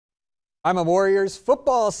Lima Warriors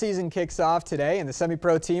football season kicks off today, and the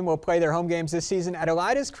semi-pro team will play their home games this season at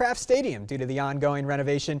Elida's Craft Stadium due to the ongoing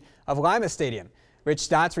renovation of Lima Stadium. Rich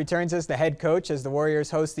Stotts returns as the head coach as the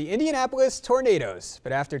Warriors host the Indianapolis Tornadoes.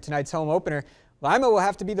 But after tonight's home opener, Lima will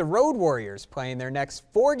have to be the road Warriors, playing their next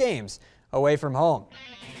 4 games away from home.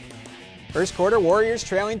 First quarter, Warriors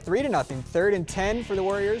trailing 3-0. 3rd and 10 for the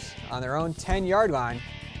Warriors on their own 10-yard line.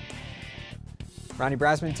 Ronnie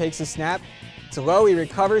Brasman takes a snap. It's low, he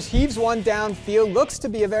recovers, heaves one downfield, looks to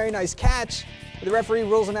be a very nice catch, but the referee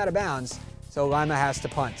rules him out of bounds, so Lima has to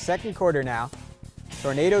punt. Second quarter now.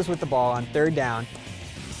 Tornadoes with the ball on 3rd down.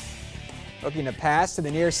 Looking to pass to the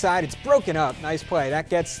near side, it's broken up. Nice play. That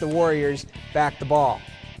gets the Warriors back the ball.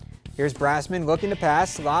 Here's Brasman looking to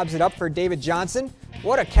pass, lobs it up for David Johnson.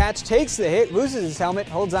 What a catch, takes the hit, loses his helmet,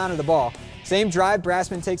 holds on to the ball. Same drive,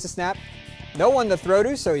 Brasman takes a snap. No one to throw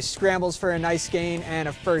to, so he scrambles for a nice gain and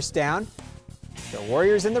a first down. The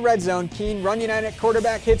Warriors in the red zone. Keene, Runyon at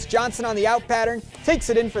quarterback, hits Johnson on the out pattern, takes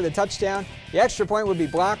it in for the touchdown. The extra point would be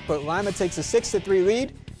blocked, but Lima takes a 6-3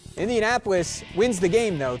 lead. Indianapolis wins the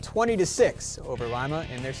game, though, 20-6 over Lima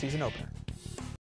in their season opener.